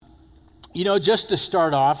Just to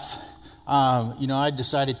start off, I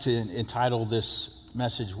decided to entitle this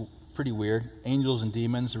message pretty weird, Angels and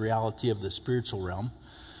Demons, the Reality of the Spiritual Realm.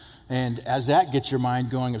 And as that gets your mind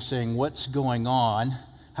going of saying, what's going on?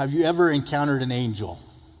 Have you ever encountered an angel?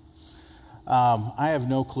 I have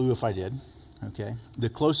no clue if I did, okay? The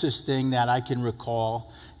closest thing that I can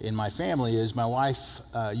recall in my family is my wife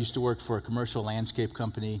used to work for a commercial landscape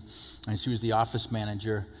company, and she was the office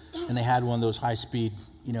manager, and they had one of those high-speed,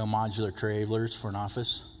 modular trailers for an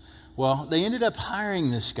office. Well, they ended up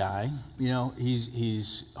hiring this guy.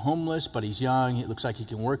 He's homeless, but he's young. It looks like he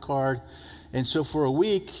can work hard. And so for a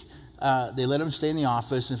week, they let him stay in the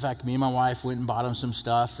office. In fact, me and my wife went and bought him some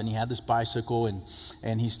stuff, and he had this bicycle,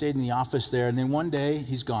 and he stayed in the office there. And then one day,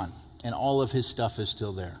 he's gone, and all of his stuff is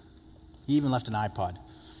still there. He even left an iPod.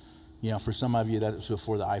 For some of you, that was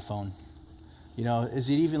before the iPhone. Is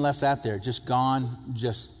he even left that there? Just gone,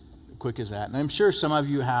 just quick as that. And I'm sure some of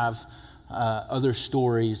you have other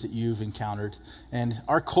stories that you've encountered. And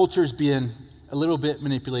our culture's being a little bit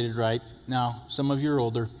manipulated right now. Some of you are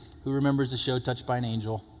older. Who remembers the show Touched by an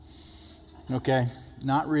Angel? Okay,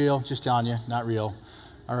 not real. Just telling you, not real.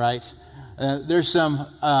 All right. There's some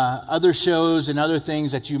other shows and other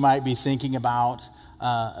things that you might be thinking about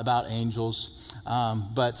angels.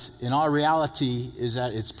 But in all reality is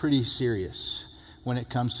that it's pretty serious when it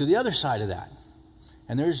comes to the other side of that.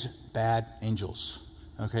 And there's bad angels,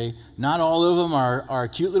 okay? Not all of them are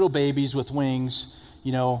cute little babies with wings,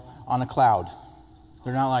 on a cloud.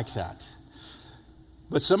 They're not like that.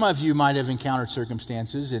 But some of you might have encountered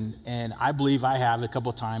circumstances, and I believe I have a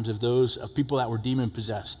couple of times of people that were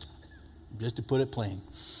demon-possessed, just to put it plain.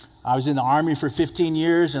 I was in the Army for 15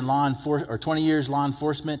 years and 20 years law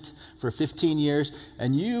enforcement for 15 years,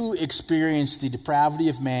 and you experience the depravity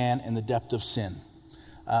of man and the depth of sin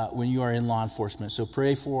when you are in law enforcement. So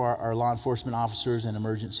pray for our law enforcement officers and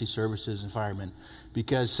emergency services and firemen,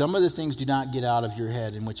 because some of the things do not get out of your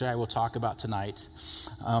head, in which I will talk about tonight.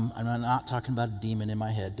 I'm not talking about a demon in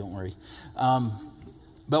my head, don't worry.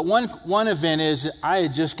 But one event is I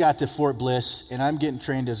had just got to Fort Bliss, and I'm getting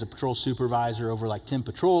trained as a patrol supervisor over like 10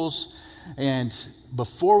 patrols. And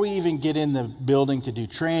before we even get in the building to do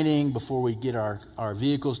training, before we get our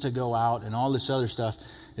vehicles to go out and all this other stuff,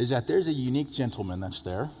 is that there's a unique gentleman that's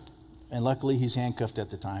there. And luckily he's handcuffed at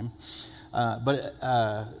the time. But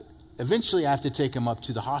eventually I have to take him up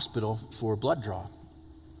to the hospital for a blood draw.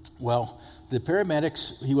 Well, the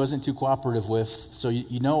paramedics, he wasn't too cooperative with, so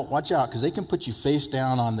watch out, because they can put you face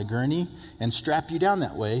down on the gurney and strap you down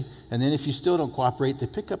that way, and then if you still don't cooperate, they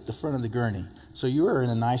pick up the front of the gurney. So you are in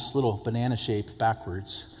a nice little banana shape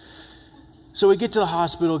backwards. So we get to the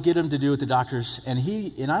hospital, get him to do with the doctors, and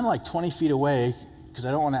I'm like 20 feet away, because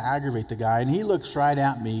I don't want to aggravate the guy, and he looks right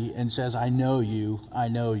at me and says, I know you,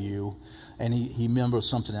 and he mumbled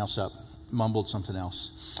something else.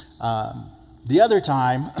 The other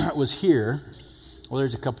time was here. Well,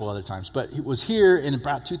 there's a couple other times, but it was here in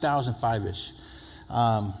about 2005-ish.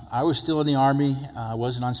 I was still in the Army. I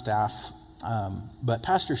wasn't on staff. But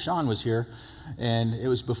Pastor Sean was here, and it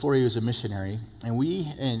was before he was a missionary.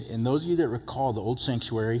 And those of you that recall the old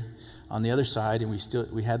sanctuary on the other side,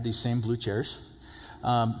 and we had these same blue chairs.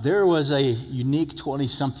 There was a unique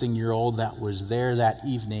 20-something-year-old that was there that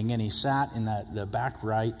evening, and he sat in the back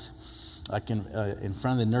right, like in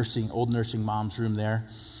front of the old nursing mom's room there.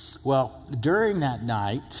 Well, during that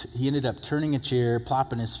night, he ended up turning a chair,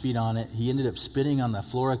 plopping his feet on it. He ended up spitting on the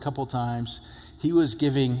floor a couple times. He was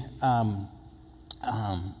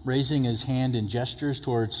raising his hand in gestures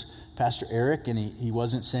towards Pastor Eric, and he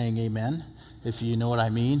wasn't saying amen, if you know what I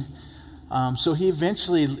mean. So he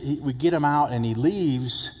eventually, we get him out, and he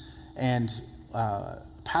leaves, and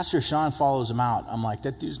Pastor Sean follows him out. I'm like,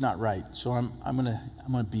 that dude's not right. So I'm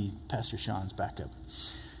gonna be Pastor Sean's backup.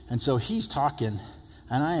 And so he's talking,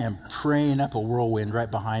 and I am praying up a whirlwind right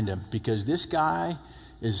behind him, because this guy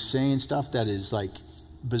is saying stuff that is like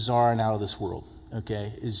bizarre and out of this world.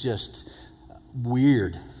 Okay, it's just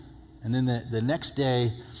weird. And then the next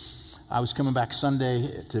day, I was coming back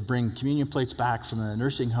Sunday to bring communion plates back from the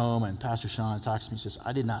nursing home, and Pastor Sean talks to me and says,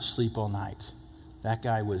 I did not sleep all night. That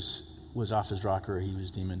guy was off his rocker. He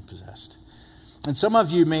was demon-possessed. And some of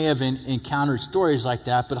you may have encountered stories like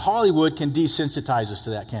that, but Hollywood can desensitize us to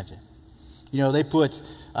that, can't you? They put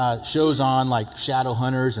shows on like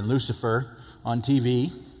Shadowhunters and Lucifer on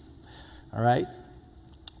TV, all right?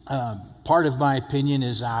 Part of my opinion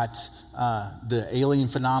is that the alien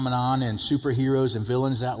phenomenon and superheroes and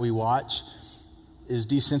villains that we watch is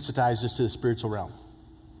desensitized us to the spiritual realm.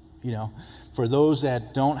 For those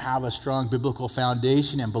that don't have a strong biblical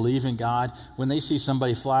foundation and believe in God, when they see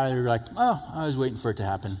somebody fly, they're like, oh, I was waiting for it to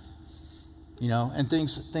happen. and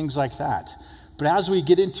things like that. But as we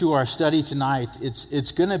get into our study tonight,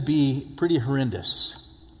 it's going to be pretty horrendous.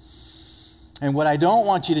 And what I don't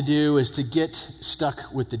want you to do is to get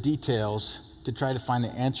stuck with the details to try to find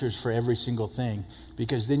the answers for every single thing,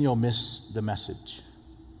 because then you'll miss the message.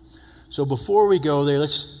 So before we go there,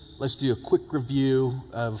 let's do a quick review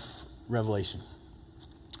of Revelation.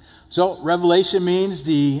 So Revelation means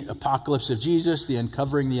the apocalypse of Jesus, the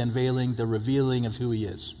uncovering, the unveiling, the revealing of who he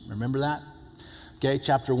is. Remember that? Okay,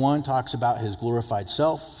 chapter 1 talks about his glorified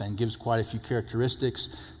self and gives quite a few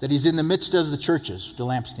characteristics, that he's in the midst of the churches, the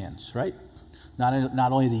lampstands, right?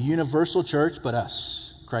 Not only the universal church, but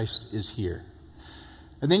us. Christ is here.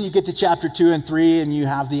 And then you get to chapter 2 and 3, and you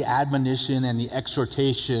have the admonition and the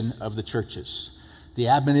exhortation of the churches. The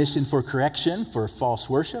admonition for correction, for false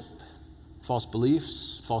worship, false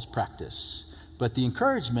beliefs, false practice. But the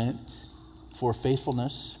encouragement for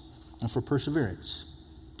faithfulness and for perseverance.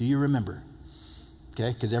 Do you remember?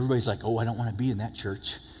 Okay, because everybody's like, oh, I don't want to be in that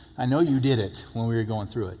church. I know you did it when we were going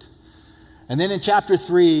through it. And then in chapter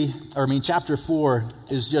 4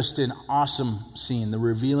 is just an awesome scene, the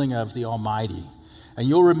revealing of the Almighty. And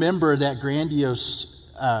you'll remember that grandiose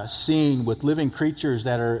scene with living creatures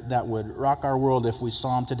that would rock our world if we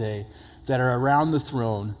saw them today, that are around the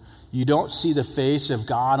throne. You don't see the face of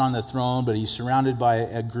God on the throne, but he's surrounded by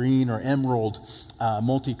a green or emerald,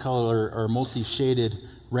 multicolor or multi-shaded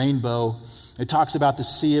rainbow. It talks about the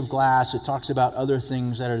sea of glass. It talks about other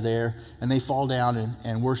things that are there, and they fall down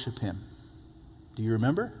and worship him. Do you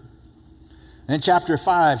remember? And in chapter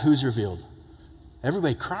 5, who's revealed?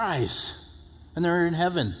 Everybody cries, and they're in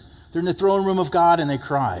heaven. They're in the throne room of God, and they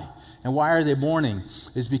cry. And why are they mourning?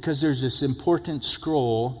 It's because there's this important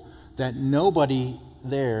scroll that nobody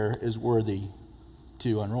there is worthy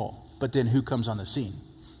to unroll. But then who comes on the scene?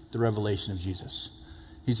 The revelation of Jesus.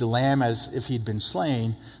 He's the lamb as if he'd been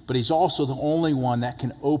slain, but he's also the only one that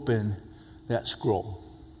can open that scroll.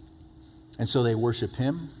 And so they worship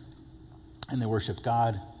him, and they worship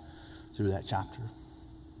God through that chapter.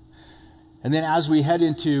 And then as we head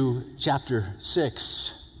into chapter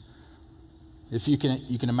 6, if you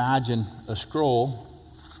can imagine a scroll.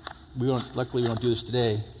 Luckily we don't do this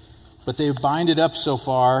today, but they bind it up so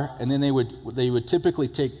far, and then they would typically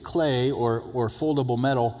take clay or foldable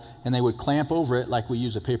metal, and they would clamp over it like we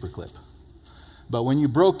use a paper clip. But when you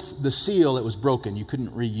broke the seal, it was broken. You couldn't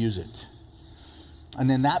reuse it. And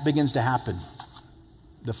then that begins to happen.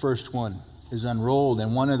 The first one is unrolled,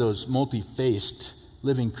 and one of those multi-faced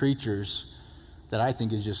living creatures that I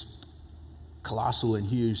think is just colossal and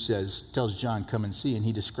huge tells John, come and see. And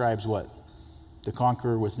he describes what? The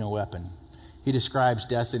conqueror with no weapon. He describes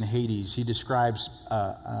death in Hades. He describes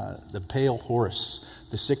the pale horse,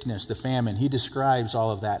 the sickness, the famine. He describes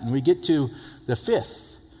all of that. And we get to the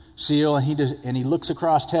fifth seal, and he looks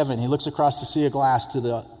across heaven. He looks across the sea of glass to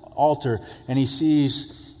the altar, and he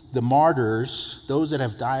sees the martyrs, those that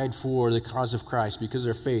have died for the cause of Christ because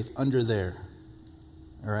of their faith, under there.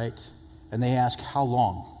 All right? And they ask, how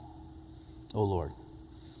long, O Lord?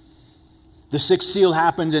 The sixth seal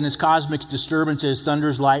happens, and it's cosmic disturbances,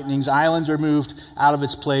 thunders, lightnings, islands are moved out of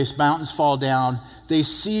its place, mountains fall down. They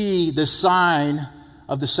see the sign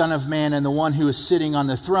of the Son of Man and the one who is sitting on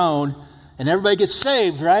the throne, and everybody gets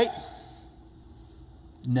saved, right?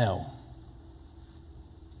 No.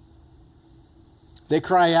 They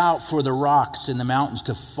cry out for the rocks and the mountains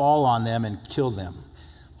to fall on them and kill them.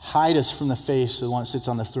 Hide us from the face of the one that sits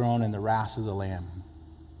on the throne and the wrath of the Lamb.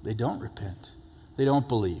 They don't repent. They don't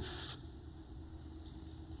believe.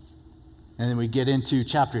 And then we get into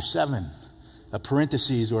chapter 7, a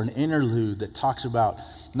parenthesis or an interlude that talks about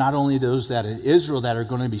not only those that in Israel that are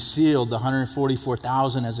going to be sealed, the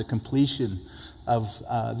 144,000 as a completion of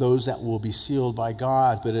those that will be sealed by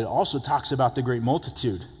God, but it also talks about the great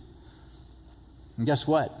multitude. And guess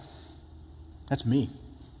what? That's me.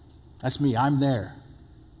 That's me. I'm there.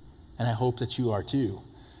 And I hope that you are too.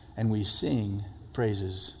 And we sing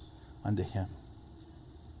praises unto him.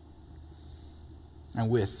 And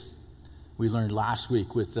we learned last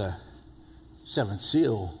week with the seventh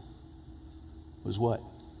seal was what?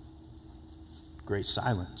 Great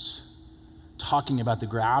silence. Talking about the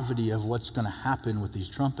gravity of what's going to happen with these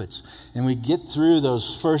trumpets. And we get through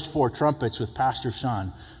those first 4 trumpets with Pastor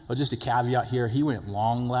Sean. Well, just a caveat here. He went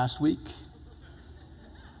long last week.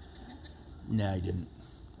 No, he didn't.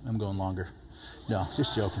 I'm going longer. No,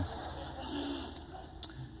 just joking.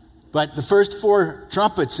 But the first 4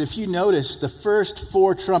 trumpets, if you notice, the first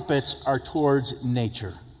 4 trumpets are towards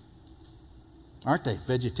nature. Aren't they?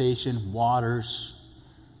 Vegetation, waters.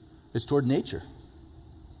 It's toward nature.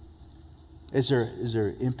 Is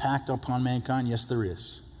there impact upon mankind? Yes, there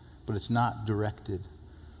is. But it's not directed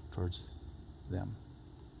towards them.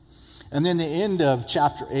 And then the end of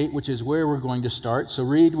chapter 8, which is where we're going to start. So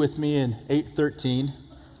read with me in 8:13.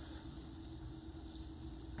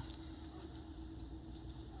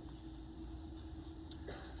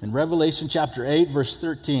 In Revelation chapter 8, verse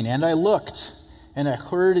 13, "And I looked, and I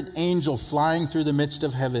heard an angel flying through the midst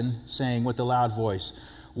of heaven, saying with a loud voice,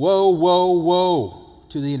 'Woe, woe, woe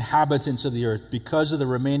to the inhabitants of the earth, because of the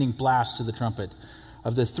remaining blasts of the trumpet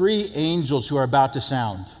of the three angels who are about to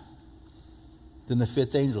sound.' Then the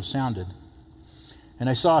fifth angel sounded. And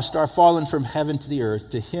I saw a star fallen from heaven to the earth.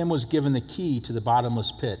 To him was given the key to the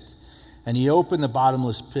bottomless pit. And he opened the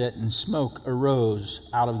bottomless pit, and smoke arose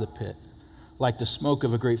out of the pit, like the smoke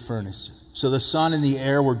of a great furnace. So the sun and the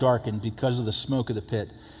air were darkened because of the smoke of the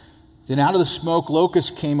pit. Then out of the smoke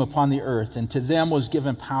locusts came upon the earth, and to them was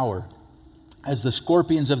given power, as the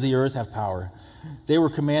scorpions of the earth have power. They were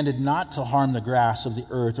commanded not to harm the grass of the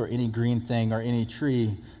earth or any green thing or any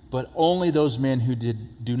tree, but only those men who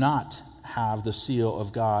do not have the seal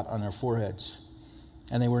of God on their foreheads.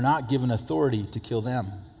 And they were not given authority to kill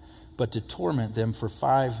them, but to torment them for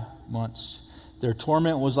 5 months. Their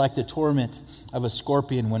torment was like the torment of a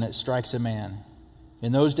scorpion when it strikes a man.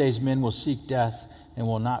 In those days men will seek death and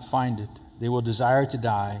will not find it. They will desire to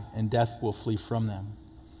die, and death will flee from them.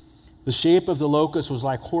 The shape of the locusts was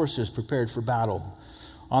like horses prepared for battle.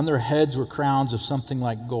 On their heads were crowns of something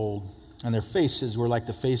like gold, and their faces were like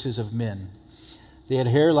the faces of men. They had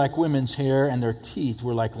hair like women's hair, and their teeth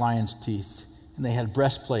were like lions' teeth. And they had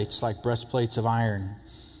breastplates like breastplates of iron.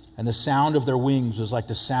 And the sound of their wings was like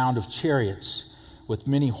the sound of chariots, with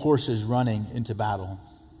many horses running into battle.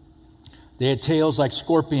 They had tails like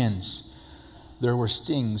scorpions. There were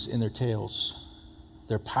stings in their tails.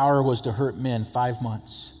 Their power was to hurt men 5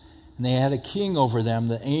 months. And they had a king over them,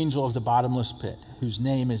 the angel of the bottomless pit, whose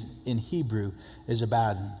name is in Hebrew is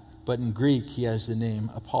Abaddon, but in Greek he has the name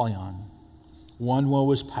Apollyon. One woe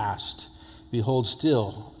is past. Behold,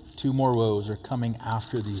 still 2 more woes are coming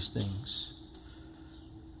after these things.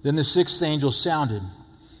 Then the sixth angel sounded,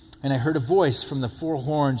 and I heard a voice from the 4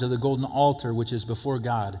 horns of the golden altar which is before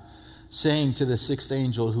God, saying to the sixth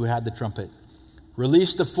angel who had the trumpet,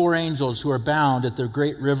 "Release the 4 angels who are bound at the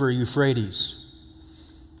great river Euphrates."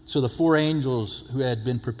 So the 4 angels who had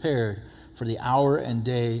been prepared for the hour and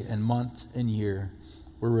day and month and year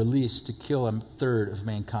were released to kill 1/3 of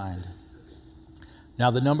mankind.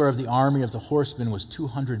 Now the number of the army of the horsemen was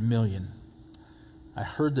 200 million. I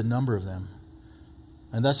heard the number of them.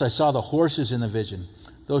 And thus I saw the horses in the vision.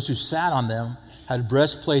 Those who sat on them had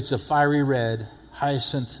breastplates of fiery red,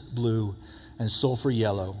 hyacinth blue, and sulfur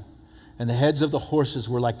yellow. And the heads of the horses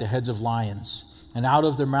were like the heads of lions. And out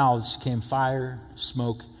of their mouths came fire,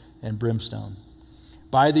 smoke, and brimstone.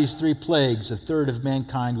 By these 3 plagues, 1/3 of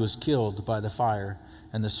mankind was killed by the fire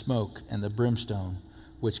and the smoke and the brimstone,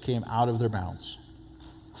 which came out of their mouths.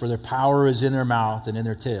 For their power is in their mouth and in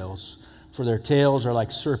their tails. For their tails are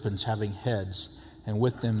like serpents having heads, and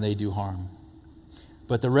with them they do harm.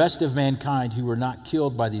 But the rest of mankind who were not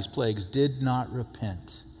killed by these plagues did not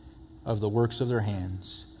repent of the works of their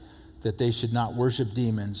hands, that they should not worship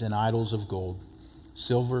demons and idols of gold,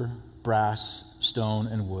 silver, brass, stone,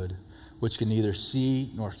 and wood, which can neither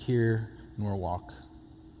see nor hear nor walk.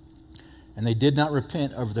 And they did not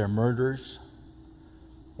repent of their murders,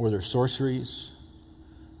 or their sorceries,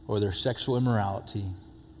 or their sexual immorality,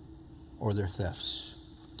 or their thefts.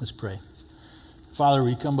 Let's pray. Father,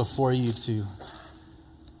 we come before you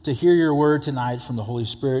to hear your word tonight from the Holy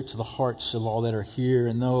Spirit to the hearts of all that are here,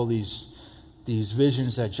 and know these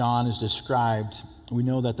visions that John has described. We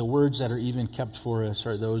know that the words that are even kept for us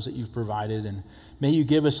are those that you've provided, and may you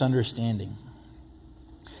give us understanding.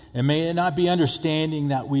 And may it not be understanding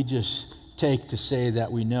that we just take to say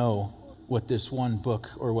that we know what this one book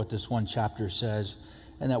or what this one chapter says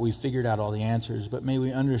and that we figured out all the answers, but may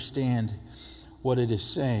we understand what it is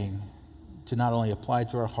saying to not only apply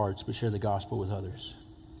to our hearts, but share the gospel with others.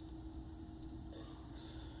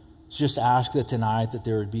 Just ask that tonight that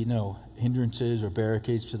there would be no hindrances or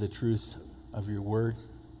barricades to the truth of your word,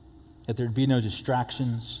 that there would be no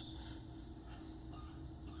distractions,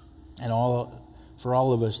 and for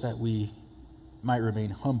all of us that we might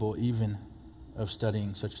remain humble even of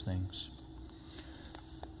studying such things.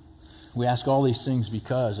 We ask all these things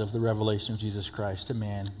because of the revelation of Jesus Christ to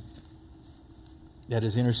man, that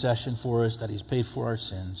his intercession for us, that he's paid for our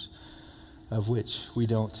sins, of which we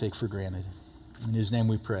don't take for granted. In his name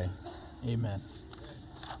we pray. Amen.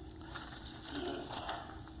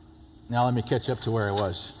 Now let me catch up to where I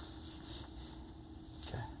was.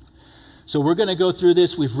 Okay. So we're going to go through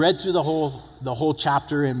this. We've read through the whole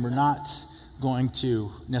chapter, and we're not going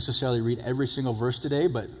to necessarily read every single verse today,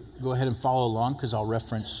 but go ahead and follow along because I'll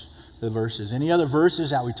reference the verses. Any other verses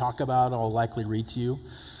that we talk about, I'll likely read to you.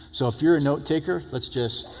 So if you're a note taker, let's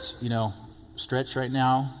just, stretch right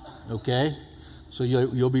now, okay? So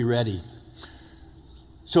you'll be ready.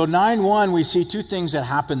 So 9:1, we see two things that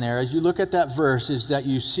happen there. As you look at that verse, is that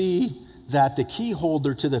you see that the key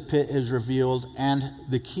holder to the pit is revealed and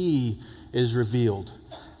the key is revealed.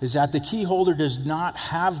 Is that the key holder does not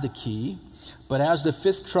have the key, but as the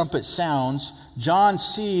fifth trumpet sounds, John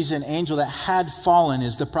sees an angel that had fallen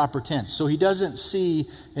is the proper tense. So he doesn't see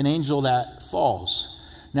an angel that falls.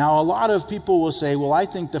 Now, a lot of people will say, well, I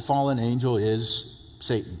think the fallen angel is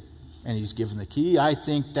Satan, and he's given the key. I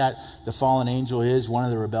think that the fallen angel is one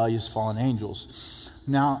of the rebellious fallen angels.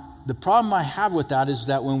 Now, the problem I have with that is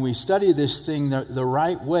that when we study this thing the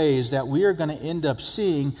right way is that we are going to end up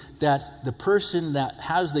seeing that the person that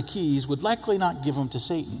has the keys would likely not give them to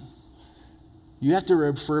Satan. You have to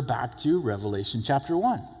refer back to Revelation chapter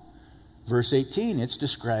 1. Verse 18, it's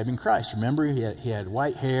describing Christ. Remember, he had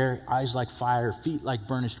white hair, eyes like fire, feet like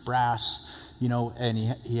burnished brass, and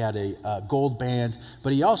he had a gold band,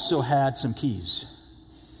 but he also had some keys.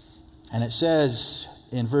 And it says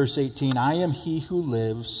in verse 18, I am he who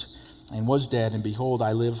lives and was dead, and behold,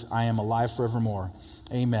 I live, I am alive forevermore.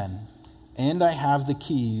 Amen. And I have the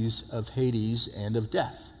keys of Hades and of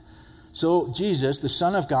death. So Jesus, the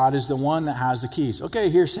Son of God, is the one that has the keys. Okay,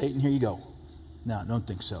 here, Satan, here you go. No, don't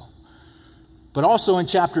think so. But also in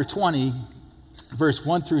chapter 20, verse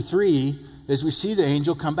 1 through 3, is we see the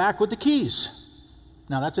angel come back with the keys.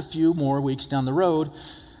 Now, that's a few more weeks down the road,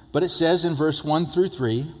 but it says in verse 1 through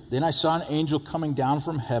 3, then I saw an angel coming down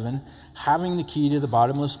from heaven, having the key to the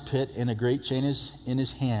bottomless pit and a great chain in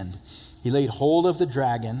his hand. He laid hold of the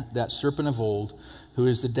dragon, that serpent of old, who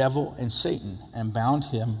is the devil and Satan, and bound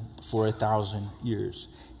him for 1,000 years.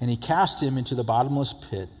 And he cast him into the bottomless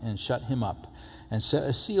pit and shut him up, and set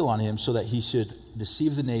a seal on him so that he should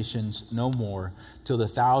deceive the nations no more till the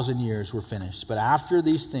 1,000 years were finished. But after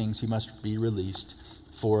these things he must be released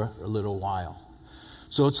for a little while.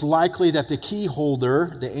 So it's likely that the key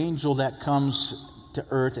holder, the angel that comes to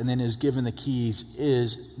earth and then is given the keys,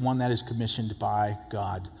 is one that is commissioned by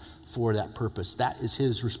God for that purpose. That is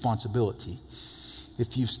his responsibility.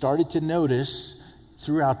 If you've started to notice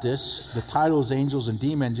throughout this, the title is Angels and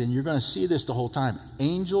Demons, and you're going to see this the whole time.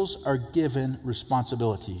 Angels are given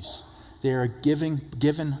responsibilities. They are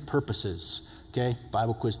given purposes. Okay,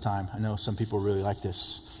 Bible quiz time. I know some people really like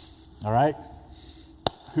this. All right?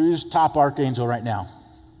 Who's top archangel right now?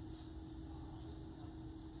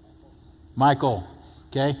 Michael.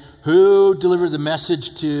 Okay, who delivered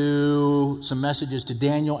some messages to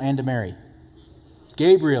Daniel and to Mary?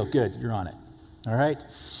 Gabriel. Good, you're on it. All right?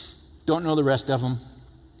 Don't know the rest of them,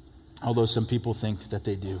 although some people think that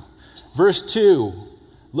they do. Verse 2,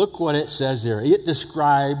 look what it says there. It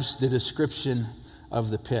describes the description of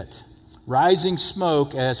the pit. Rising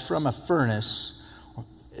smoke as from a furnace.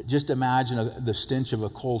 Just imagine the stench of a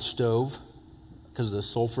coal stove because of the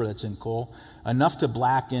sulfur that's in coal. Enough to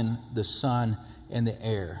blacken the sun and the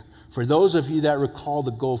air. For those of you that recall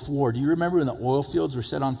the Gulf War, do you remember when the oil fields were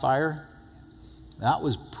set on fire? That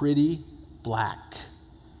was pretty black.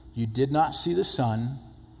 You did not see the sun,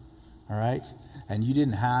 all right? And you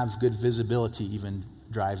didn't have good visibility even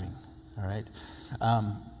driving, all right?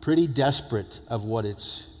 Pretty desperate of what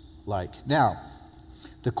it's like. Now,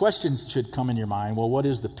 the question should come in your mind, well, what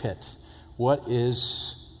is the pit? What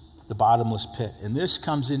is the bottomless pit? And this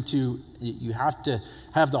comes into, you have to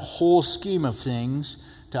have the whole scheme of things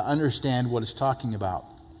to understand what it's talking about.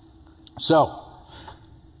 So,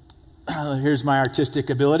 here's my artistic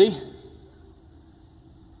ability.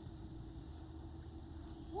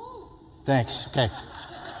 Thanks. Okay.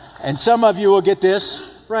 And some of you will get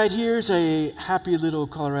this. Right here's a happy little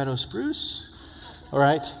Colorado spruce. All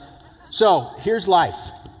right. So here's life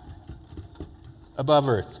above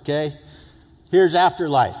earth. Okay. Here's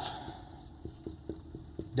afterlife.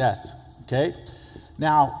 Death. Okay.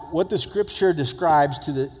 Now, what the scripture describes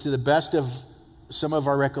to the best of some of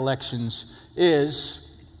our recollections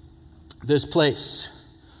is this place.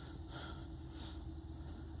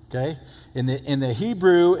 Okay. In the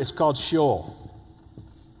Hebrew, it's called Sheol.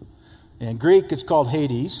 In Greek, it's called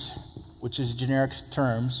Hades, which is generic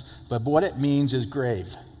terms, but what it means is grave.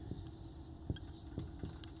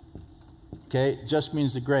 Okay, it just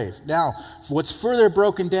means the grave. Now, what's further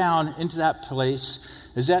broken down into that place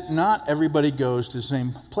is that not everybody goes to the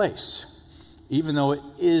same place, even though it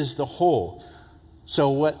is the whole.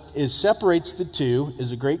 So what separates the two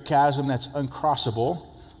is a great chasm that's uncrossable,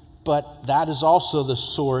 but that is also the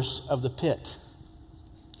source of the pit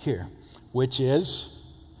here, which is,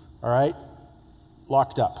 all right,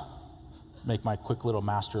 locked up. Make my quick little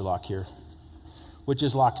master lock here, which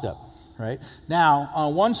is locked up. right? Now,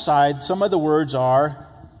 on one side, some of the words are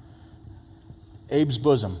Abe's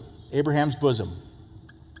bosom, Abraham's bosom.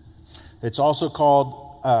 It's also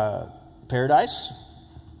called paradise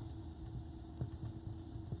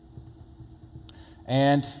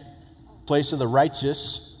and place of the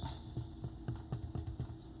righteous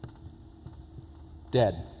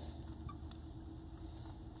dead.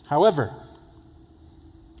 However,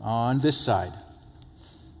 on this side,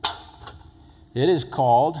 it is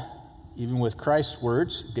called, even with Christ's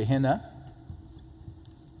words, Gehenna.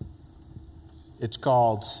 It's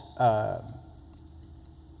called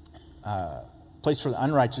place for the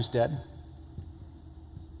unrighteous dead.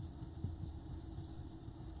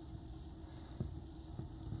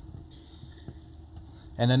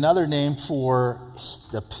 And another name for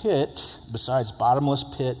the pit, besides bottomless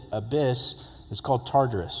pit, abyss, is called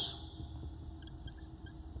Tartarus.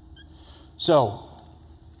 So,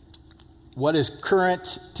 what is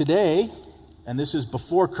current today, and this is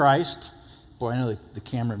before Christ. Boy, I know the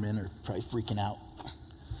cameramen are probably freaking out.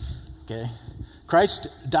 Okay? Christ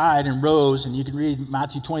died and rose, and you can read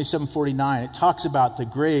Matthew 27:49. It talks about the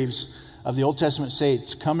graves of the Old Testament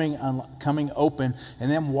saints coming open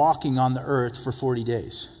and them walking on the earth for 40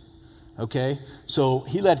 days. Okay? So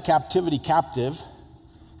he led captivity captive,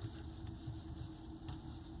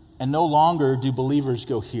 and no longer do believers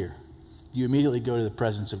go here. You immediately go to the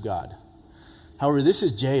presence of God. However, this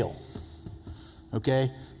is jail.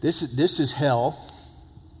 Okay? This is hell.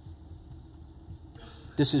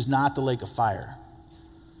 This is not the lake of fire.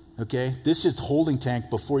 Okay? This is the holding tank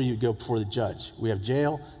before you go before the judge. We have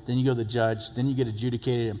jail, then you go to the judge, then you get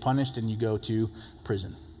adjudicated and punished, and you go to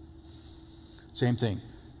prison. Same thing.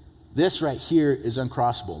 This right here is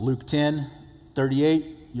uncrossable. Luke 10:38,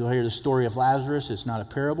 you'll hear the story of Lazarus. It's not a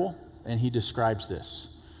parable, and he describes this.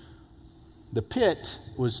 The pit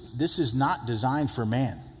this is not designed for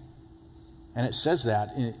man. And it says that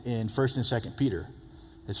in 1st and 2nd Peter.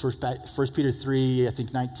 It's 1 Peter 3, I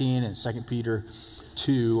think 19, and 2 Peter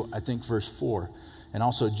 2, I think verse 4. And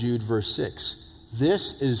also Jude verse 6.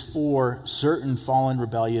 This is for certain fallen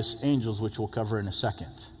rebellious angels, which we'll cover in a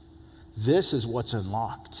second. This is what's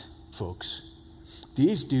unlocked, folks.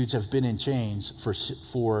 These dudes have been in chains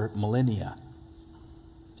for millennia.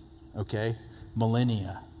 Okay?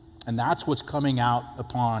 Millennia. And that's what's coming out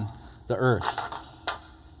upon the earth.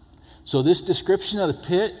 So this description of the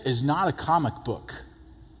pit is not a comic book.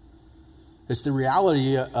 It's the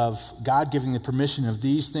reality of God giving the permission of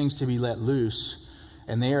these things to be let loose,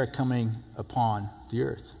 and they are coming upon the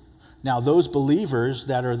earth. Now, those believers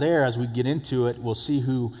that are there, as we get into it, we'll see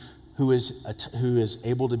who is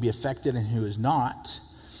able to be affected and who is not.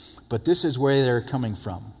 But this is where they're coming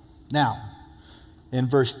from. Now, in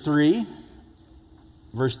verse 3,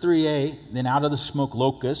 verse 3a, then out of the smoke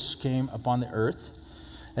locusts came upon the earth.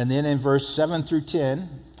 And then in verse 7 through 10,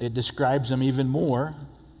 it describes them even more.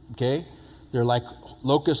 Okay? They're like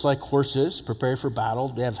locusts like horses, prepared for battle.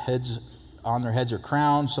 They have heads, on their heads are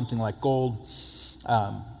crowns, something like gold.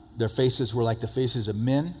 Their faces were like the faces of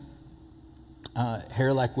men.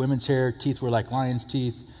 Hair like women's hair. Teeth were like lions'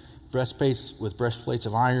 teeth. Breastplates with breastplates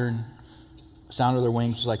of iron. Sound of their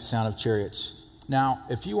wings was like the sound of chariots. Now,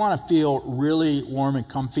 if you want to feel really warm and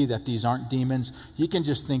comfy that these aren't demons, you can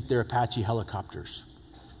just think they're Apache helicopters.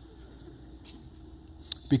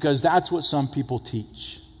 Because that's what some people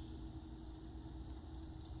teach.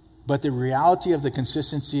 But the reality of the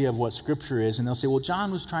consistency of what Scripture is, and they'll say, well,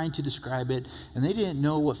 John was trying to describe it, and they didn't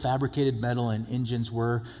know what fabricated metal and engines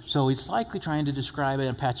were, so he's likely trying to describe an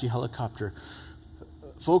Apache helicopter.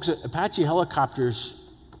 Folks, Apache helicopters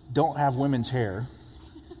don't have women's hair.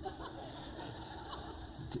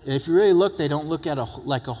 If you really look, they don't look at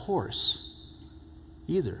like a horse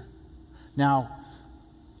either. Now,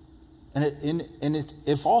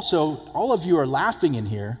 if also all of you are laughing in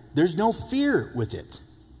here, there's no fear with it.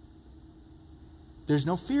 There's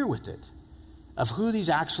no fear with it of who these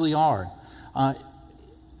actually are.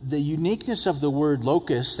 The uniqueness of the word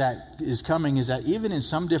locust that is coming is that even in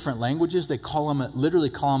some different languages, they literally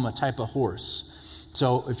call them a type of horse.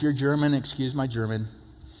 So if you're German, excuse my German,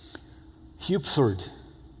 Hupferd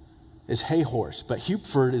is hay horse, but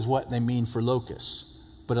Hupferd is what they mean for locusts.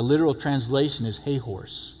 But a literal translation is hay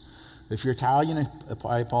horse. If you're Italian,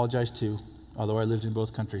 I apologize too, although I lived in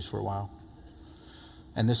both countries for a while.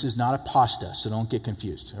 And this is not a pasta, so don't get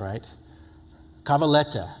confused, all right?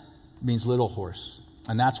 Cavalletta means little horse,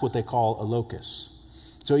 and that's what they call a locust.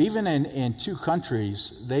 So even in two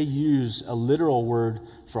countries, they use a literal word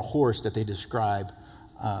for horse that they describe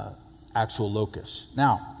actual locusts.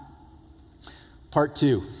 Now, part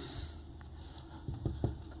 2.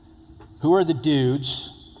 Who are the dudes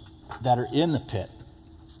that are in the pit?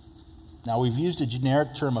 Now, we've used a generic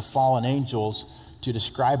term of fallen angels to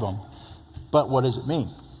describe them, but what does it mean?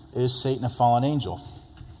 Is Satan a fallen angel?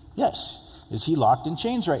 Yes. Is he locked in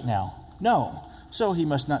chains right now? No. So he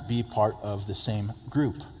must not be part of the same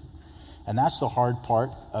group. And that's the hard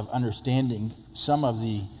part of understanding some of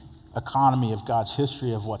the economy of God's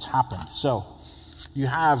history of what's happened. So you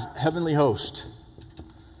have heavenly host.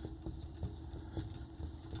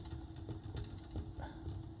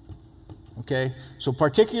 Okay, so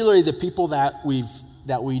particularly the people that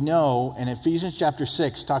we know, and Ephesians chapter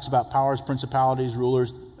 6 talks about powers, principalities,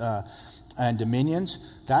 rulers, and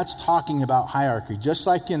dominions. That's talking about hierarchy. Just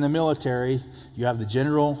like in the military, you have the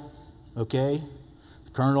general, okay,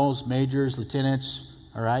 colonels, majors, lieutenants,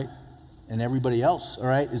 all right, and everybody else, all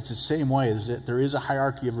right? It's the same way. There is a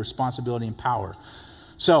hierarchy of responsibility and power.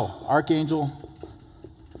 So, archangel,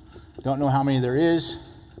 don't know how many there is.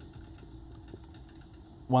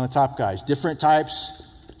 One of the top guys. Different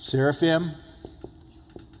types, seraphim,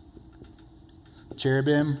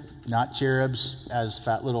 cherubim, not cherubs as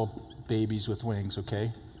fat little babies with wings, okay?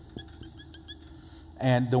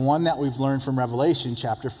 And the one that we've learned from Revelation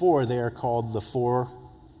chapter 4, they are called the 4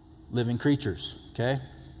 living creatures, okay?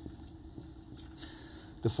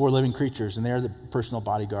 The 4 living creatures, and they're the personal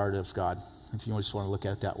bodyguard of God, if you just want to look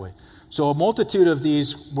at it that way. So a multitude of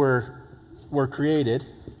these were created.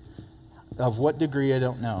 Of what degree, I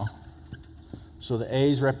don't know. So the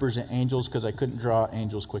A's represent angels because I couldn't draw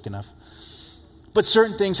angels quick enough. But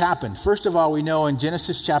certain things happened. First of all, we know in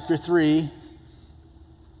Genesis chapter 3,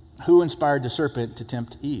 who inspired the serpent to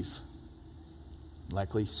tempt Eve?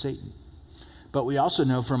 Likely Satan. But we also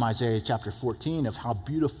know from Isaiah chapter 14 of how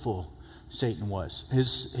beautiful Satan was.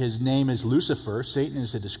 His name is Lucifer. Satan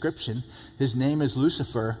is a description. His name is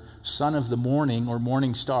Lucifer, son of the morning or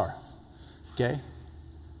morning star. Okay?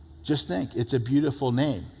 Just think, it's a beautiful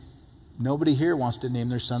name. Nobody here wants to name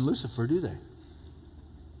their son Lucifer, do they?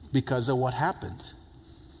 Because of what happened.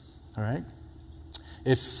 All right?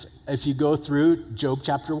 If you go through Job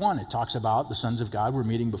chapter 1, it talks about the sons of God were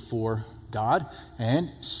meeting before God,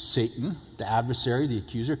 and Satan, the adversary, the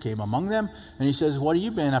accuser, came among them, and he says, what have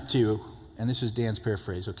you been up to? And this is Dan's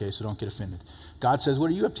paraphrase, okay, so don't get offended. God says,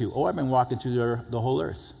 what are you up to? Oh, I've been walking through the whole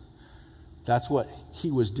earth. That's what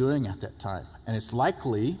he was doing at that time. And it's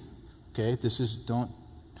likely, okay,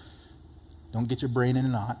 don't get your brain in a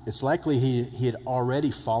knot. It's likely he had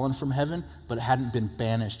already fallen from heaven, but hadn't been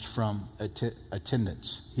banished from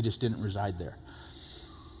attendance. He just didn't reside there.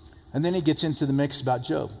 And then he gets into the mix about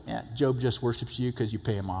Job. Yeah, Job just worships you because you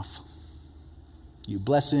pay him off. You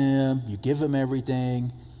bless him, you give him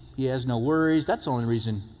everything. He has no worries. That's the only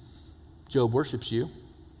reason Job worships you.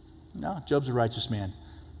 No, Job's a righteous man.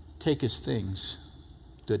 Take his things,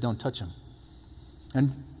 don't touch him.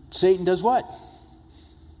 And Satan does what?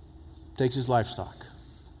 Takes his livestock.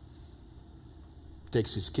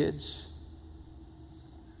 Takes his kids.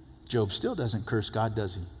 Job still doesn't curse God,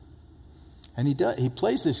 does he? And he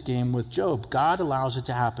plays this game with Job. God allows it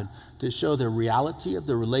to happen to show the reality of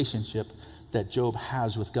the relationship that Job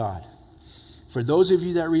has with God. For those of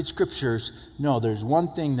you that read scriptures, know there's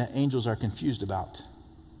one thing that angels are confused about.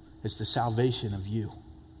 It's the salvation of you.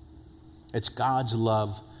 It's God's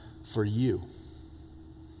love for you.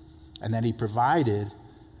 And that he provided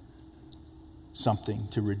something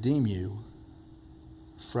to redeem you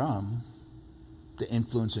from the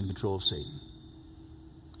influence and control of Satan.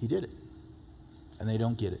 He did it. And they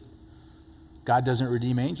don't get it. God doesn't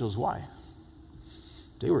redeem angels. Why?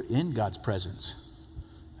 They were in God's presence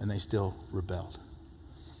and they still rebelled.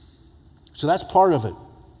 So that's part of it.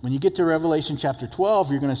 When you get to Revelation chapter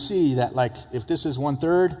 12, you're going to see that, like, if this is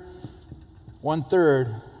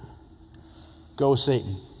 1/3 goes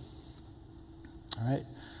Satan. All right?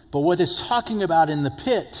 But what it's talking about in the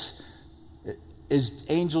pit is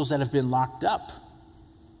angels that have been locked up.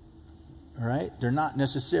 All right? They're not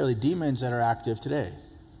necessarily demons that are active today.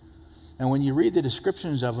 And when you read the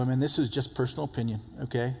descriptions of them, and this is just personal opinion,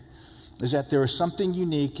 okay, is that there is something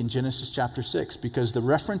unique in Genesis chapter 6, because the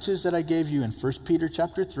references that I gave you in 1 Peter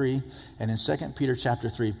chapter 3 and in 2 Peter chapter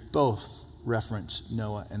 3 both reference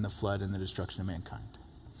Noah and the flood and the destruction of mankind.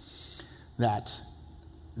 That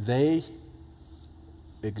they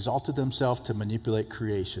exalted themselves to manipulate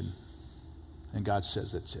creation, and God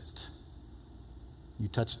says, that's it. You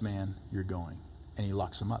touched man, you're going. And he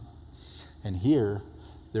locks them up. And here,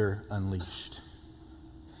 they're unleashed.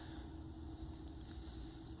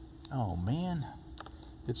 Oh, man.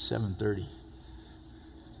 It's 7:30.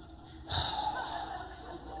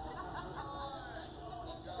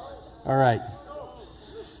 All right.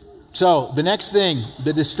 So, the next thing,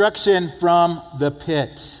 the destruction from the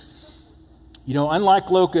pit. You know, unlike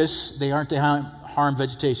locusts, they aren't the harm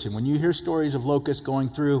vegetation. When you hear stories of locusts going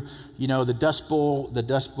through, the Dust Bowl in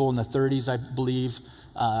the 30s, I believe,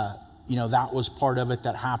 that was part of it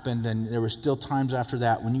that happened, and there were still times after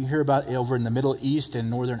that. When you hear about it over in the Middle East and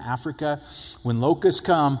Northern Africa, when locusts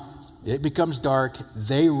come, it becomes dark,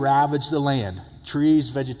 they ravage the land. Trees,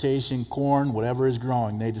 vegetation, corn, whatever is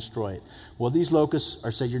growing, they destroy it. Well, these locusts are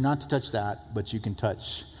said you're not to touch that, but you can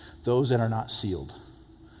touch those that are not sealed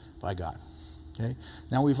by God. Okay?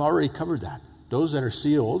 Now, we've already covered that. Those that are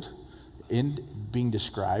sealed in being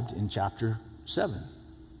described in chapter 7.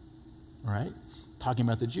 All right? Talking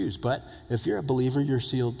about the Jews. But if you're a believer, you're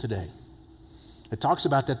sealed today. It talks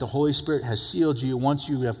about that the Holy Spirit has sealed you once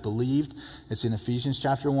you have believed. It's in Ephesians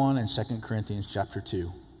chapter 1 and 2 Corinthians chapter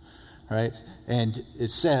 2. Right? And it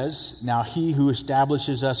says, now he who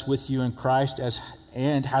establishes us with you in Christ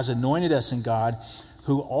and has anointed us in God,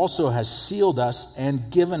 who also has sealed us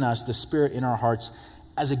and given us the Spirit in our hearts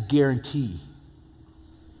as a guarantee.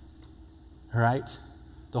 All right?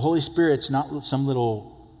 The Holy Spirit's not some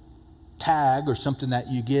little tag or something that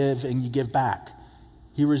you give and you give back.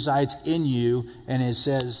 He resides in you, and it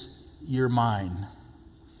says, you're mine.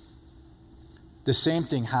 The same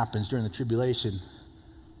thing happens during the tribulation.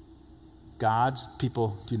 God's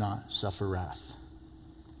people do not suffer wrath.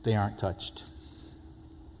 They aren't touched.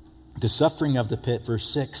 The suffering of the pit, verse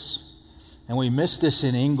 6. And we miss this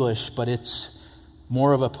in English, but it's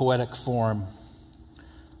more of a poetic form.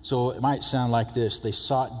 So it might sound like this. They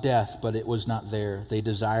sought death, but it was not there. They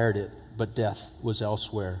desired it, but death was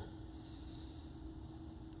elsewhere.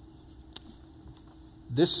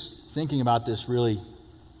 Thinking about this really,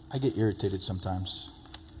 I get irritated sometimes.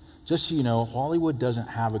 Just so you know, Hollywood doesn't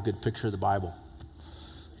have a good picture of the Bible.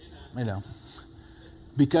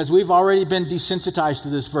 Because we've already been desensitized to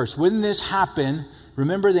this verse. When this happened,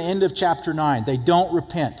 remember the end of chapter 9. They don't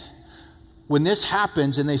repent. When this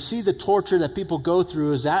happens and they see the torture that people go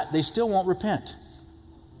through, is that they still won't repent.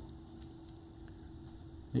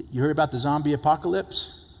 You heard about the zombie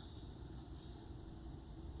apocalypse?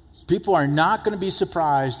 People are not going to be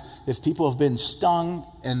surprised if people have been stung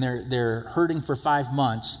and they're hurting for 5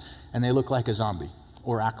 months and they look like a zombie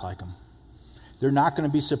or act like them. They're not going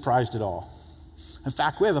to be surprised at all. In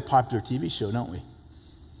fact, we have a popular TV show, don't we?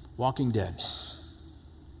 Walking Dead.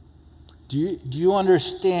 Do you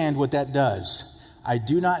understand what that does? I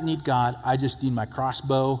do not need God. I just need my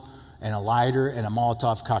crossbow and a lighter and a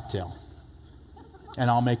Molotov cocktail. And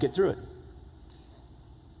I'll make it through it.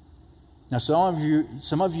 Now,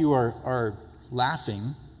 some of you are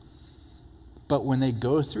laughing, but when they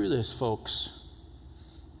go through this, folks,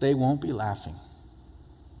 they won't be laughing.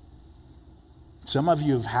 Some of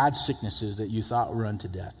you have had sicknesses that you thought were unto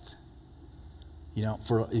death.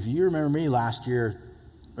 If you remember me last year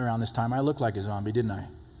around this time, I looked like a zombie, didn't I?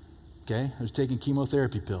 Okay? I was taking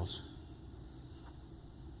chemotherapy pills.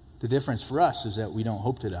 The difference for us is that we don't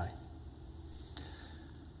hope to die.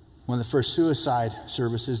 One of the first suicide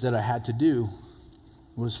services that I had to do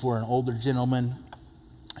was for an older gentleman.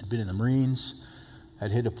 I'd been in the Marines,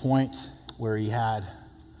 had hit a point where he had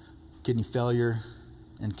kidney failure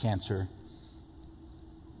and cancer,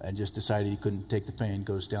 and just decided he couldn't take the pain.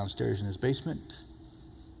 Goes downstairs in his basement.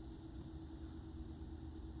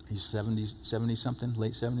 He's 70-something,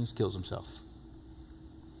 late 70s, kills himself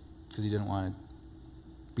because he didn't want to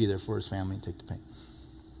be there for his family and take the pain.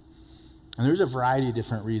 And there's a variety of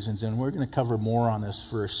different reasons, and we're going to cover more on this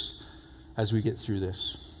verse as we get through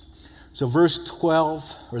this. So verse 12,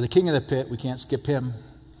 or the king of the pit, we can't skip him.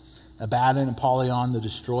 Abaddon, Apollyon, the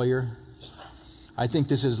destroyer. I think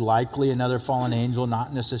this is likely another fallen angel,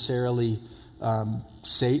 not necessarily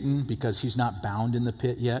Satan, because he's not bound in the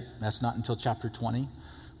pit yet. That's not until chapter 20.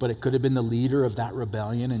 But it could have been the leader of that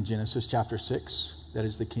rebellion in Genesis chapter 6. That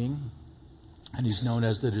is the king. And he's known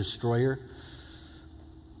as the destroyer.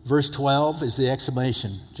 Verse 12 is the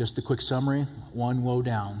explanation. Just a quick summary. One woe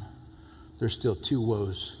down. There's still 2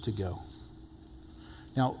 woes to go.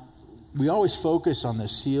 Now, we always focus on the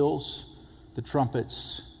seals, the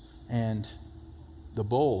trumpets, and the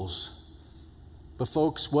bowls. But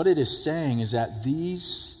folks, what it is saying is that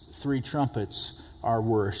these 3 trumpets are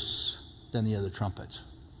worse than the other trumpets.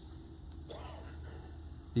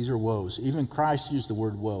 These are woes. Even Christ used the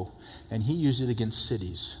word woe, and he used it against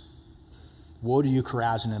cities. Woe to you,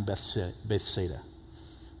 Chorazin and Bethsaida.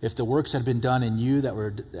 If the works had been done in you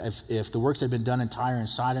if the works had been done in Tyre and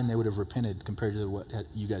Sidon, they would have repented compared to what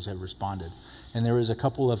you guys have responded. And there was a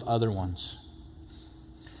couple of other ones.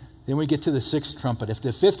 Then we get to the 6th trumpet. If the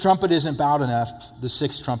 5th trumpet isn't loud enough, the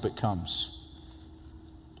 6th trumpet comes.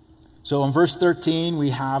 So in verse 13,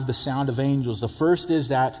 we have the sound of angels. The first is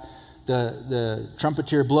that the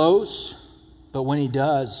trumpeter blows. But when he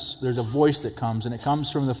does, there's a voice that comes, and it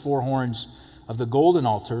comes from the four horns of the golden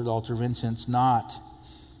altar, the altar of incense, not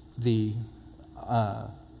the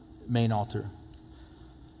main altar.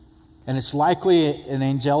 And it's likely the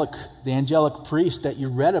angelic priest that you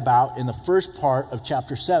read about in the first part of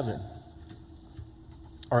chapter 7.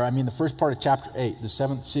 The first part of chapter 8, the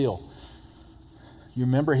seventh seal. You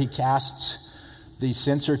remember he casts the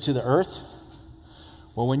censer to the earth?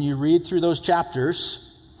 Well, when you read through those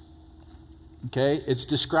chapters, okay, it's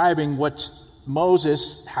describing what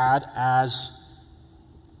Moses had as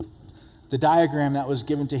the diagram that was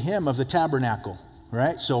given to him of the tabernacle,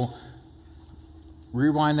 right? So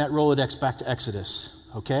rewind that Rolodex back to Exodus,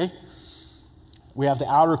 okay? We have the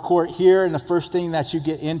outer court here, and the first thing that you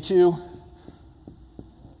get into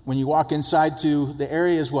when you walk inside to the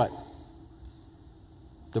area is what?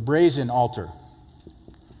 The brazen altar,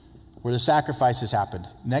 where the sacrifices happened.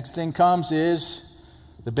 Next thing comes is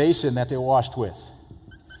the basin that they washed with.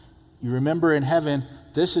 You remember in heaven,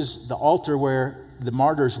 this is the altar where the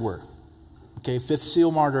martyrs were. Okay, fifth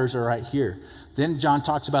seal martyrs are right here. Then John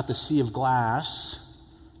talks about the sea of glass.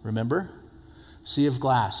 Remember? Sea of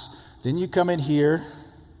glass. Then you come in here.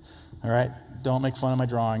 All right, don't make fun of my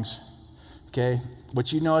drawings. Okay,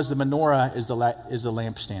 what you know as the menorah is the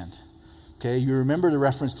lampstand. Okay, you remember the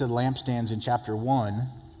reference to the lampstands in chapter 1,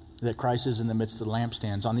 that Christ is in the midst of the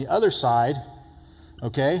lampstands. On the other side,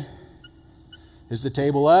 okay, is the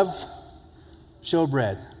table of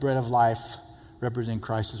showbread, bread of life, representing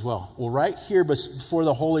Christ as well. Well, right here before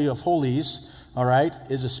the Holy of Holies, all right,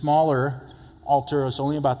 is a smaller altar. It's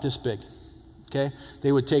only about this big, okay?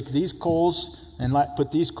 They would take these coals and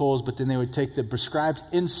put these coals, but then they would take the prescribed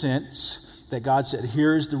incense that God said,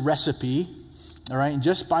 here's the recipe, all right? And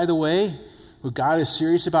just by the way, God is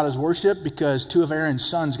serious about his worship because 2 of Aaron's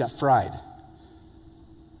sons got fried,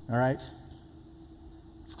 all right,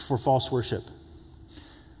 for false worship.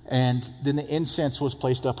 And then the incense was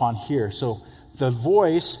placed up on here. So the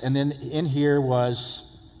voice, and then in here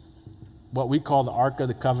was what we call the Ark of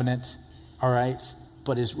the Covenant, all right,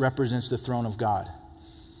 but it represents the throne of God.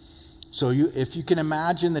 So if you can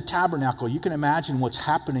imagine the tabernacle, you can imagine what's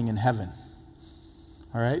happening in heaven,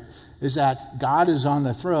 all right, is that God is on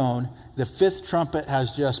the throne. The fifth trumpet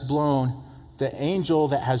has just blown. The angel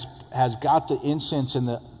that has got the incense and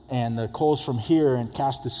the coals from here and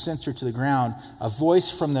cast the censer to the ground, a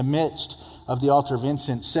voice from the midst of the altar of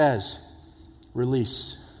incense says,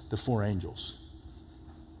 release the 4 angels.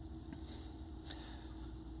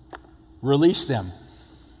 Release them.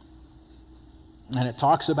 And it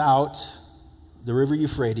talks about the river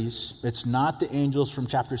Euphrates. It's not the angels from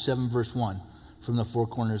chapter 7, verse 1, from the 4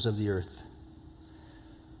 corners of the earth.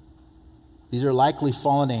 These are likely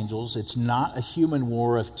fallen angels. It's not a human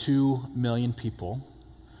war of 2 million people,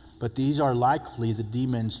 but these are likely the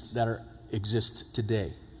demons that exist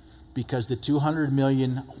today, because the 200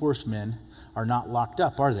 million horsemen are not locked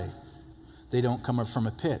up, are they? They don't come up from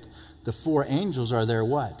a pit. The 4 angels are their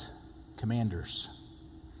what? Commanders.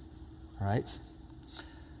 Right?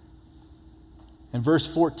 In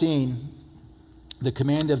verse 14, the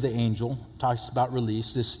command of the angel talks about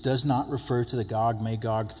release. This does not refer to the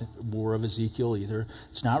Gog-Magog war of Ezekiel either.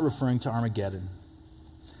 It's not referring to Armageddon.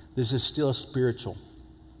 This is still spiritual.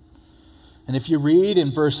 And if you read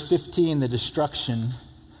in verse 15 the destruction,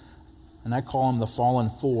 and I call them the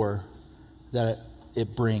fallen 4, that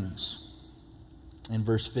it brings in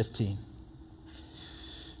verse 15.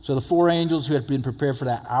 So the 4 angels who had been prepared for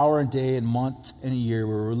that hour and day and month and a year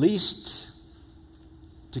were released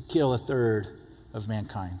to kill 1/3 of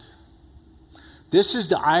mankind. This is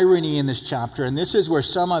the irony in this chapter, and this is where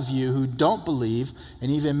some of you who don't believe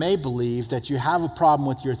and even may believe that you have a problem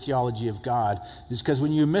with your theology of God is because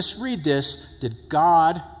when you misread this, did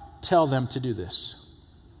God tell them to do this?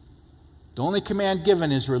 The only command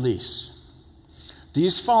given is release.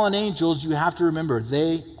 These fallen angels, you have to remember,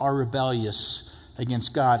 they are rebellious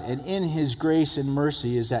against God. And in his grace and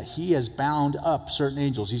mercy is that he has bound up certain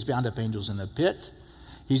angels. He's bound up angels in the pit.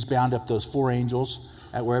 He's bound up those 4 angels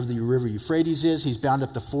at wherever the river Euphrates is. He's bound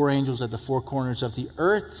up the 4 angels at the 4 corners of the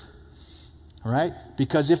earth. All right?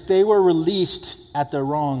 Because if they were released at the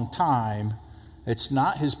wrong time, it's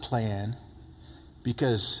not his plan,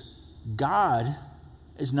 because God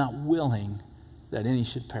is not willing that any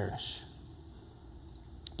should perish,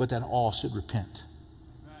 but that all should repent.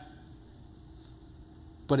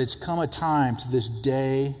 But it's come a time to this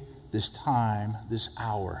day, this time, this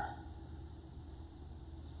hour.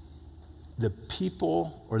 The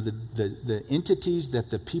people or the entities that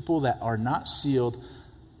the people that are not sealed,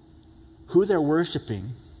 who they're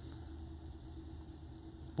worshiping,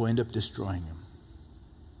 will end up destroying them.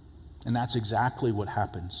 And that's exactly what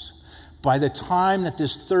happens. By the time that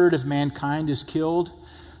this third of mankind is killed,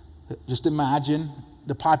 just imagine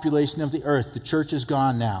the population of the earth. The church is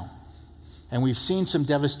gone now. And we've seen some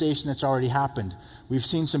devastation that's already happened. We've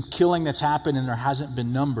seen some killing that's happened and there hasn't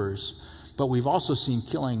been numbers. But we've also seen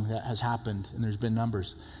killing that has happened and there's been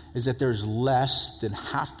numbers. Is that there's less than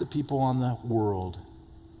half the people on the world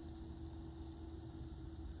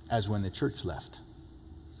as when the church left.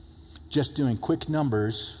 Just doing quick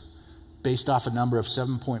numbers based off a number of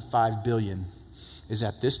 7.5 billion is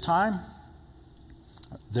at this time,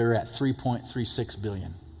 they're at 3.36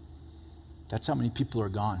 billion. That's how many people are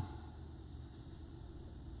gone.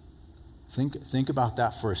 Think about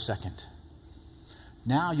that for a second.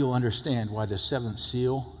 Now you'll understand why the seventh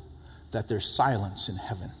seal, that there's silence in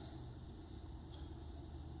heaven.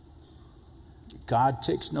 God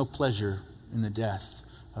takes no pleasure in the death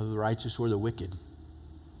of the righteous or the wicked.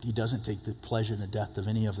 He doesn't take the pleasure in the death of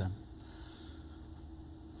any of them.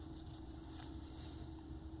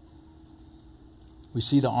 We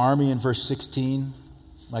see the army in verse 16.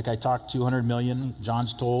 Like I talked, 200 million.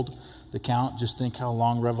 John's told the count. Just think how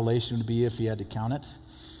long Revelation would be if he had to count it.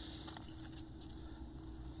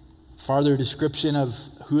 Farther description of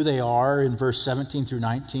who they are in verse 17 through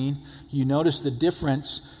 19. You notice the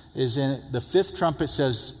difference is in the fifth trumpet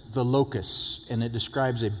says the locusts, and it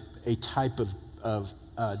describes a type of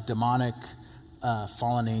demonic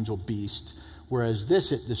fallen angel beast. Whereas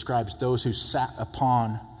this, it describes those who sat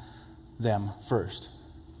upon them first.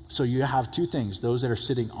 So you have two things: those that are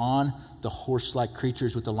sitting on the horse-like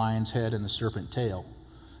creatures with the lion's head and the serpent tail,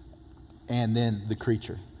 and then the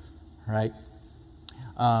creature, right?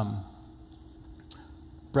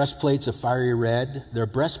 Breastplates of fiery red. Their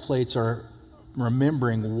breastplates are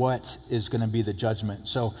remembering what is going to be the judgment.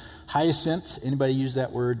 So hyacinth, anybody use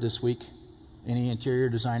that word this week? Any interior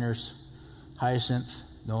designers? Hyacinth?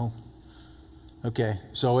 No? Okay,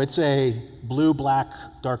 so it's a blue, black,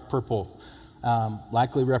 dark purple,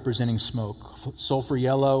 likely representing smoke. Sulfur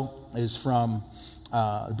yellow is from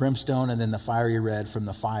brimstone, and then the fiery red from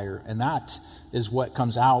the fire. And that is what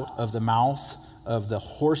comes out of the mouth of the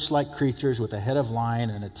horse-like creatures with a head of lion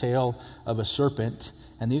and a tail of a serpent.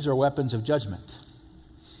 And these are weapons of judgment.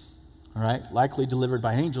 All right, likely delivered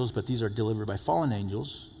by angels, but these are delivered by fallen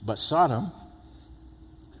angels. But Sodom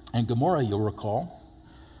and Gomorrah, you'll recall,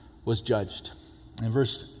 was judged.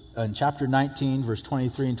 In chapter 19, verse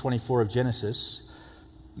 23 and 24 of Genesis,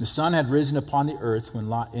 the sun had risen upon the earth when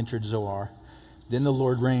Lot entered Zoar. Then the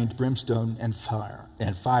Lord rained brimstone and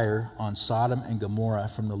fire on Sodom and Gomorrah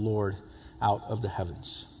from the Lord out of the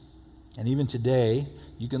heavens. And even today,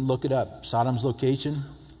 you can look it up. Sodom's location,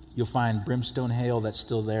 you'll find brimstone hail that's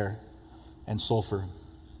still there, and sulfur.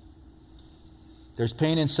 There's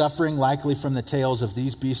pain and suffering likely from the tails of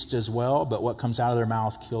these beasts as well, but what comes out of their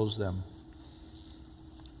mouth kills them.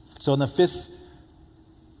 So in the fifth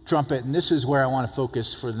trumpet, and this is where I want to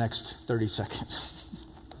focus for the next 30 seconds.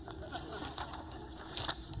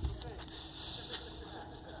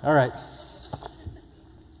 All right.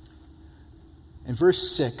 In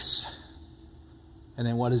verse 6, and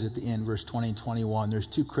then what is at the end, verse 20 and 21, there's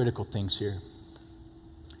two critical things here.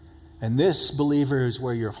 And this, believer, is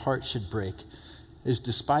where your heart should break, is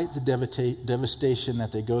despite the devastation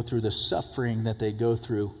that they go through, the suffering that they go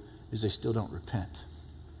through, is they still don't repent.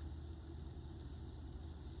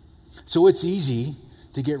 So it's easy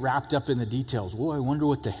to get wrapped up in the details. Well, I wonder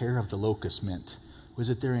what the hair of the locust meant. Was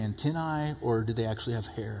it their antennae, or did they actually have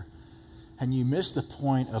hair? And you miss the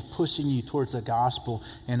point of pushing you towards the gospel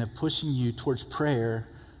and of pushing you towards prayer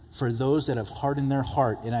for those that have hardened their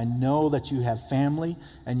heart. And I know that you have family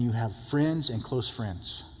and you have friends and close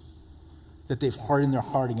friends that they've hardened their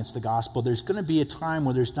heart against the gospel. There's going to be a time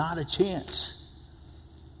where there's not a chance.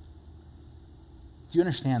 Do you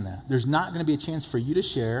understand that? There's not going to be a chance for you to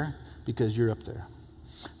share because you're up there.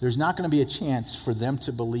 There's not going to be a chance for them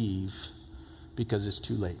to believe because it's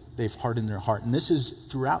too late. They've hardened their heart. And this is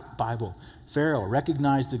throughout the Bible. Pharaoh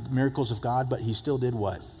recognized the miracles of God, but he still did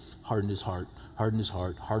what? Hardened his heart, hardened his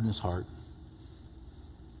heart, hardened his heart.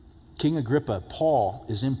 King Agrippa, Paul,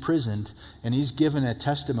 is imprisoned, and he's given a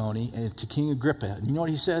testimony to King Agrippa. And you know what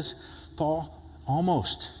he says? Paul,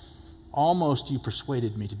 almost you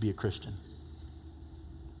persuaded me to be a Christian.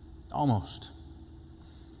 Almost.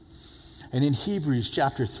 And in Hebrews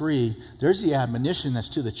chapter 3, there's the admonition that's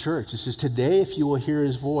to the church. It says, today if you will hear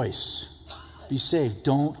his voice, be saved.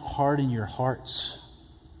 Don't harden your hearts.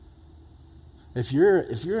 If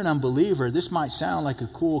you're an unbeliever, this might sound like a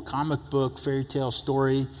cool comic book, fairy tale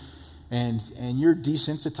story, and you're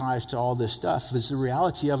desensitized to all this stuff. But the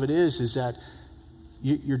reality of it is that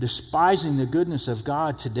you're despising the goodness of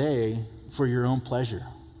God today for your own pleasure.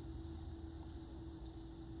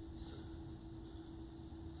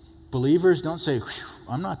 Believers, don't say,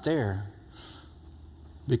 I'm not there.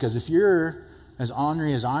 Because if you're as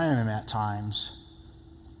ornery as I am at times,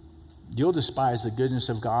 you'll despise the goodness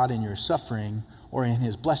of God in your suffering or in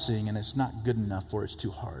his blessing, and it's not good enough or it's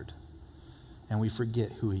too hard. And we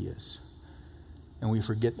forget who he is. And we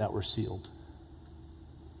forget that we're sealed.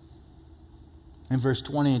 In verse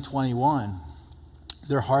 20 and 21,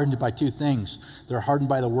 they're hardened by two things. They're hardened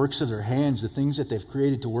by the works of their hands, the things that they've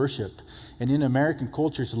created to worship. And in American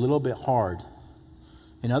culture, it's a little bit hard.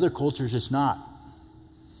 In other cultures, it's not.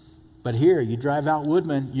 But here, you drive out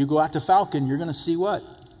Woodman, you go out to Falcon, you're going to see what?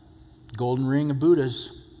 Golden ring of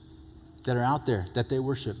Buddhas that are out there that they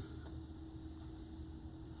worship.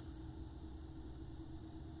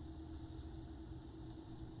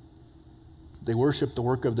 They worship the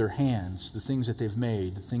work of their hands, the things that they've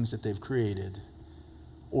made, the things that they've created,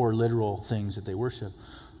 or literal things that they worship.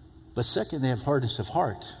 But second, they have hardness of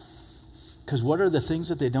heart. Because what are the things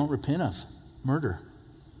that they don't repent of? Murder.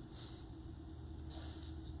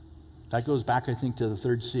 That goes back, I think, to the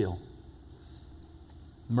third seal.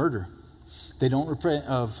 Murder. They don't repent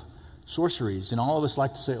of sorceries. And all of us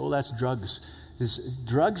like to say, oh, that's drugs.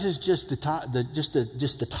 Drugs is just the top, just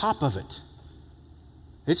the top of it.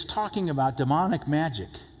 It's talking about demonic magic.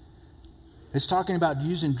 It's talking about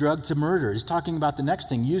using drugs to murder. It's talking about the next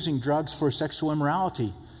thing, using drugs for sexual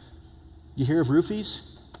immorality. You hear of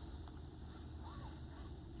roofies?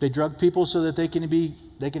 They drug people so that they can be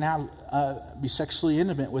sexually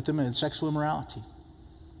intimate with them in sexual immorality.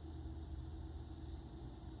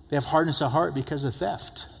 They have hardness of heart because of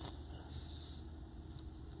theft.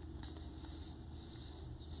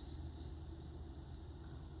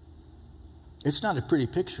 It's not a pretty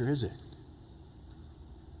picture, is it?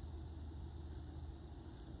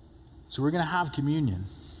 So we're going to have communion.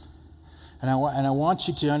 And I want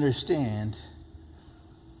you to understand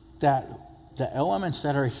that the elements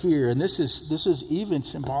that are here, and this is even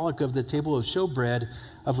symbolic of the table of showbread,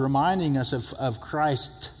 of reminding us of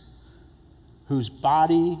Christ, whose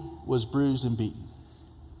body was bruised and beaten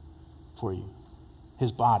for you.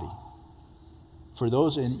 His body. For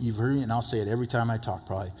those, and you've heard me, and I'll say it every time I talk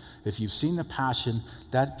probably, if you've seen the Passion,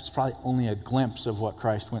 that's probably only a glimpse of what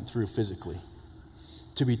Christ went through physically.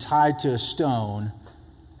 To be tied to a stone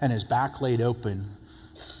and his back laid open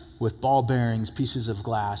with ball bearings, pieces of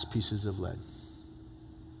glass, pieces of lead.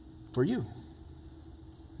 For you.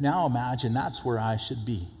 Now imagine that's where I should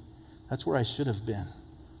be. That's where I should have been.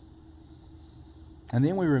 And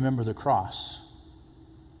then we remember the cross.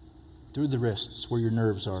 Through the wrists where your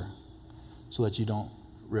nerves are, so that you don't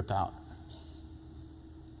rip out.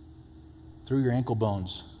 Through your ankle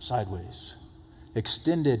bones, sideways.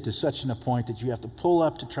 Extended to such a point that you have to pull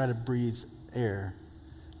up to try to breathe air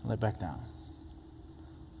and let back down.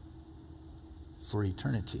 For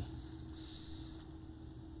eternity.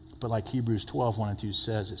 But like Hebrews 12, 1 and 2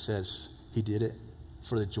 says, it says he did it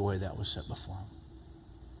for the joy that was set before him.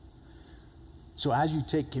 So as you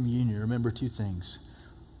take communion, remember two things.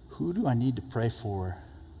 Who do I need to pray for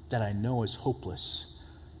that I know is hopeless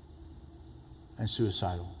and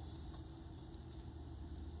suicidal?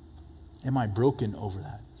 Am I broken over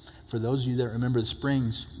that? For those of you that remember the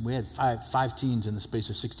Springs, we had five teens in the space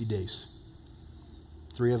of 60 days.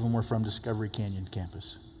 3 of them were from Discovery Canyon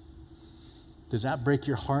campus. Does that break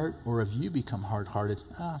your heart, or have you become hard-hearted?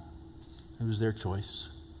 It was their choice.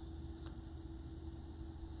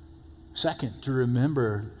 Second, to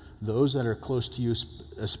remember those that are close to you,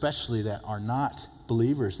 especially that are not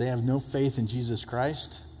believers. They have no faith in Jesus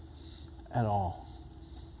Christ at all.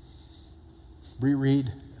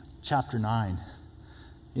 Reread chapter 9.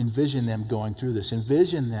 Envision them going through this.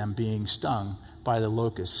 Envision them being stung by the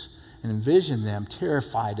locusts. And envision them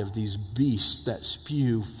terrified of these beasts that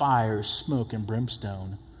spew fire, smoke, and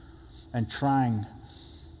brimstone, and trying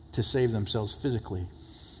to save themselves physically.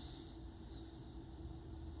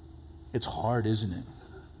 It's hard, isn't it?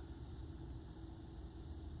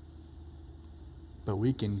 But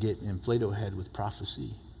we can get inflated head with prophecy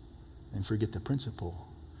and forget the principle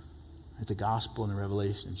that the gospel and the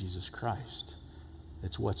revelation of Jesus Christ.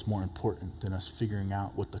 It's what's more important than us figuring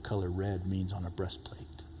out what the color red means on a breastplate.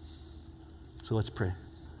 So let's pray.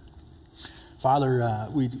 Father,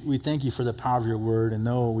 we thank you for the power of your word, and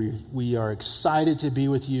though we are excited to be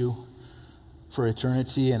with you for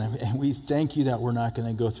eternity, and we thank you that we're not going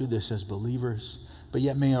to go through this as believers, but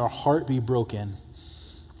yet may our heart be broken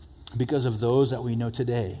because of those that we know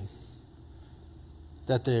today,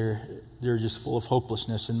 that they're just full of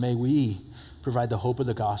hopelessness, and may we provide the hope of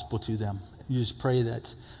the gospel to them. You just pray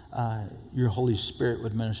that your Holy Spirit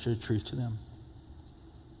would minister truth to them.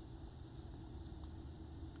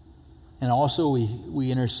 And also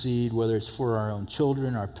we intercede, whether it's for our own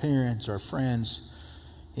children, our parents, our friends,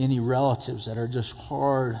 any relatives that are just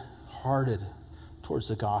hard-hearted towards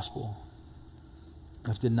the gospel,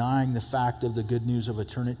 of denying the fact of the good news of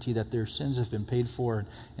eternity, that their sins have been paid for,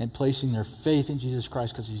 and placing their faith in Jesus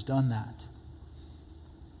Christ because he's done that.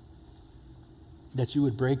 That you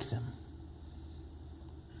would break them.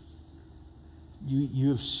 You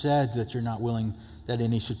have said that you're not willing that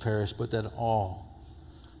any should perish, but that all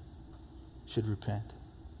should repent.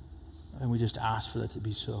 And we just ask for that to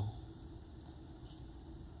be so.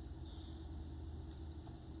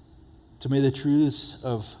 So may the truths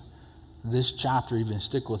of this chapter even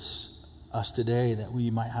stick with us today, that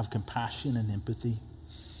we might have compassion and empathy,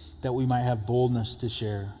 that we might have boldness to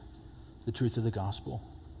share the truth of the gospel,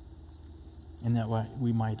 and that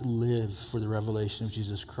we might live for the revelation of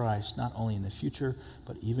Jesus Christ, not only in the future,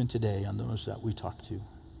 but even today on those that we talk to.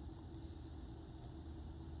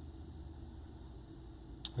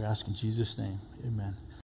 We ask in Jesus' name, amen.